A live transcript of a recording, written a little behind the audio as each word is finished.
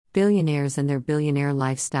Billionaires and their billionaire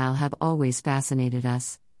lifestyle have always fascinated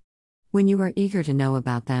us. When you are eager to know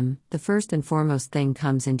about them, the first and foremost thing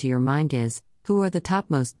comes into your mind is, who are the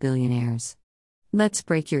topmost billionaires? Let's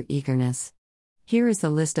break your eagerness. Here is the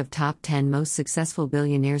list of top 10 most successful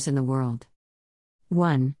billionaires in the world.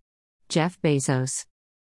 1. Jeff Bezos.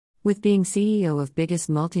 With being CEO of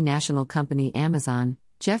biggest multinational company Amazon,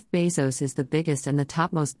 Jeff Bezos is the biggest and the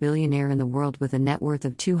topmost billionaire in the world with a net worth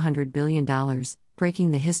of $200 billion,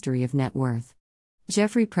 breaking the history of net worth.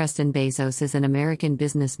 Jeffrey Preston Bezos is an American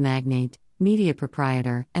business magnate, media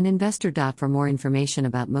proprietor, and investor. For more information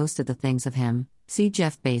about most of the things of him, see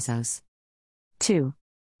Jeff Bezos. 2.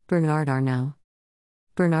 Bernard Arnault.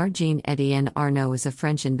 Bernard Jean-Étienne Arnault is a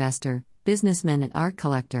French investor, businessman and art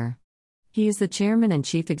collector. He is the chairman and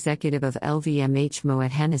chief executive of LVMH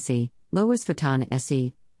Moet Hennessy, Louis Vuitton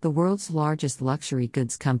SE, the world's largest luxury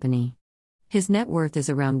goods company. His net worth is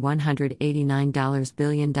around $189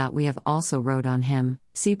 billion. We have also wrote on him,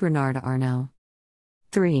 see Bernard Arnault.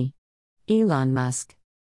 3. Elon Musk.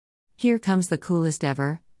 Here comes the coolest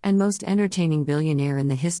ever, and most entertaining billionaire in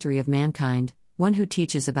the history of mankind, one who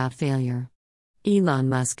teaches about failure. Elon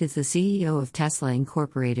Musk is the CEO of Tesla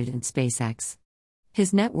Incorporated and SpaceX.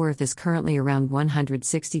 His net worth is currently around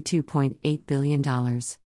 $162.8 billion.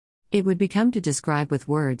 It would become to describe with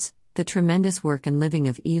words, the tremendous work and living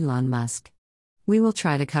of Elon Musk. We will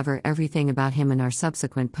try to cover everything about him in our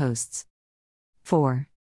subsequent posts. 4.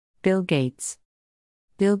 Bill Gates.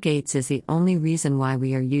 Bill Gates is the only reason why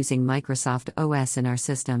we are using Microsoft OS in our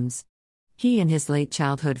systems. He and his late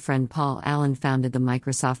childhood friend Paul Allen founded the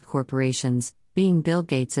Microsoft corporations, being Bill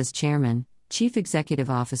Gates as chairman, chief executive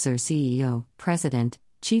officer CEO, president,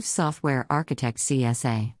 chief software architect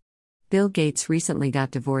CSA. Bill Gates recently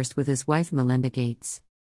got divorced with his wife Melinda Gates.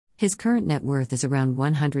 His current net worth is around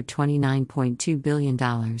 $129.2 billion.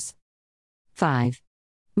 5.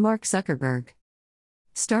 Mark Zuckerberg.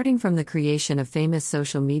 Starting from the creation of famous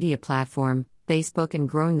social media platform, Facebook, and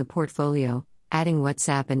growing the portfolio, adding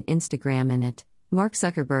WhatsApp and Instagram in it, Mark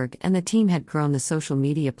Zuckerberg and the team had grown the social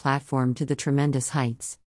media platform to the tremendous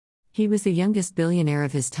heights. He was the youngest billionaire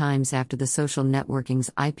of his times after the social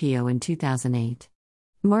networking's IPO in 2008.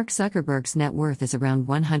 Mark Zuckerberg's net worth is around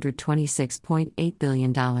 $126.8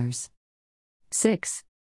 billion. 6.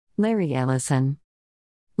 Larry Ellison.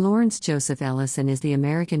 Lawrence Joseph Ellison is the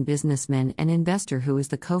American businessman and investor who is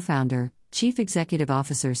the co-founder, chief executive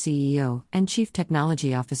officer CEO, and chief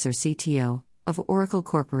technology officer CTO, of Oracle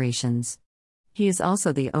Corporations. He is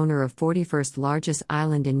also the owner of 41st largest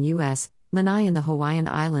island in U.S., Lanai in the Hawaiian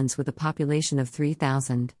Islands with a population of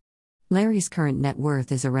 3,000. Larry's current net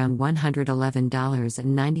worth is around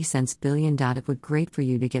 $111.90 billion. It would great for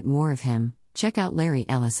you to get more of him. Check out Larry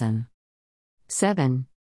Ellison. 7.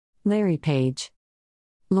 Larry Page.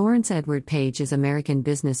 Lawrence Edward Page is American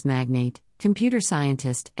business magnate, computer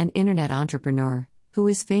scientist, and internet entrepreneur, who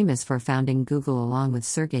is famous for founding Google along with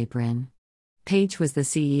Sergey Brin. Page was the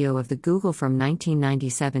CEO of the Google from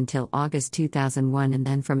 1997 till August 2001, and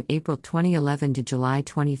then from April 2011 to July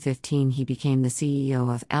 2015 he became the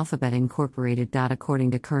CEO of Alphabet Incorporated.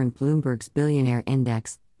 According to current Bloomberg's Billionaire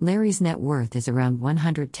Index, Larry's net worth is around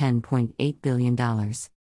 $110.8 billion.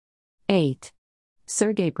 8.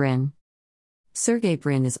 Sergey Brin. Sergey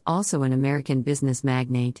Brin is also an American business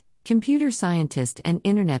magnate, computer scientist, and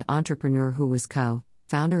internet entrepreneur who was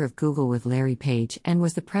co-founder of Google with Larry Page and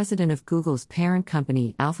was the president of Google's parent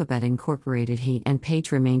company Alphabet Incorporated. He and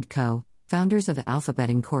Page remained co-founders of Alphabet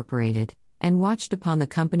Incorporated and watched upon the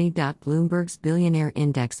company. Bloomberg's Billionaire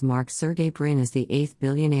Index marks Sergey Brin as the 8th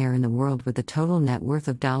billionaire in the world with a total net worth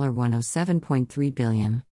of $107.3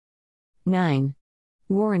 billion. 9.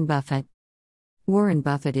 Warren Buffett. Warren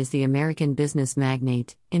Buffett is the American business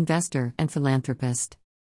magnate, investor, and philanthropist.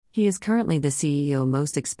 He is currently the CEO of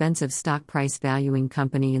most expensive stock price valuing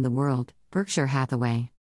company in the world, Berkshire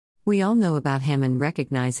Hathaway. We all know about him and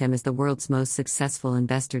recognize him as the world's most successful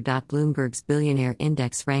investor. Bloomberg's Billionaire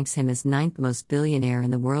Index ranks him as 9th most billionaire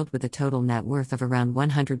in the world with a total net worth of around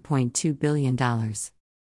 $100.2 billion.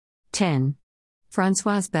 10.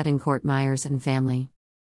 Françoise Bettencourt Meyers and family.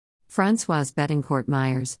 Françoise Bettencourt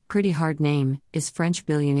Meyers, pretty hard name, is French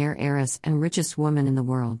billionaire heiress and richest woman in the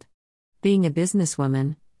world. Being a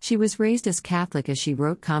businesswoman, she was raised as Catholic as she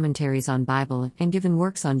wrote commentaries on Bible and given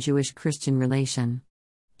works on Jewish-Christian relation.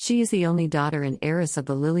 She is the only daughter and heiress of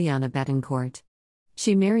the Liliana Bettencourt.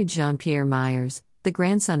 She married Jean-Pierre Meyers, the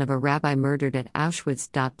grandson of a rabbi murdered at Auschwitz.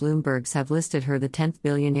 Bloomberg's have listed her the 10th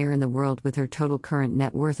billionaire in the world with her total current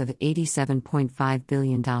net worth of $87.5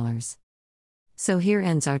 billion. So here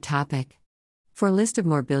ends our topic. For a list of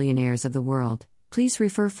more billionaires of the world, please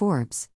refer Forbes.